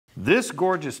This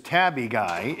gorgeous tabby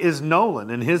guy is Nolen,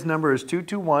 and his number is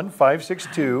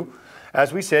 221-562.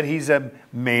 As we said, he's a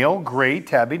male gray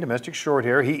tabby, domestic short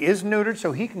hair. He is neutered,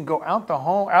 so he can go out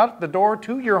the door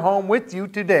to your home with you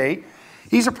today.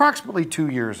 He's approximately 2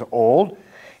 years old.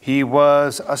 He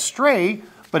was a stray,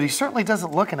 but he certainly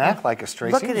doesn't look and act like a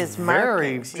stray. Look at his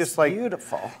markings. He's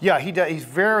beautiful. Yeah, he does. He's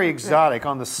very exotic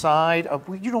on the side of,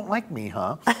 well, you don't like me,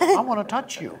 huh? I want to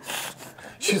touch you.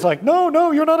 She's like,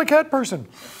 no, you're not a cat person.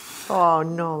 Oh,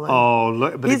 Nolen. Oh,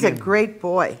 look, but he's a great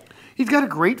boy. He's got a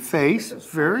great face,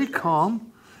 very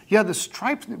calm. Yeah, the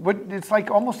stripes, it's like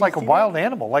almost like a wild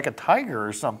animal, like a tiger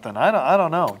or something. I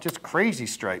don't know, just crazy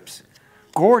stripes.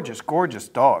 Gorgeous, gorgeous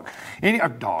dog.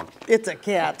 Dog. It's a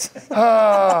cat.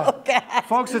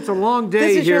 Folks, it's a long day here.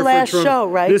 This is your last show,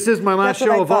 right? This is my last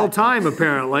show of all time,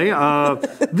 apparently.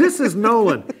 This is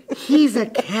Nolen. He's a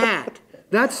cat.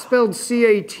 That's spelled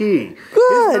C-A-T.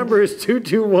 Good. His number is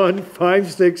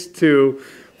 221-562.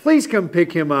 Please come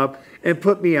pick him up and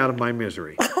put me out of my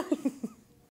misery.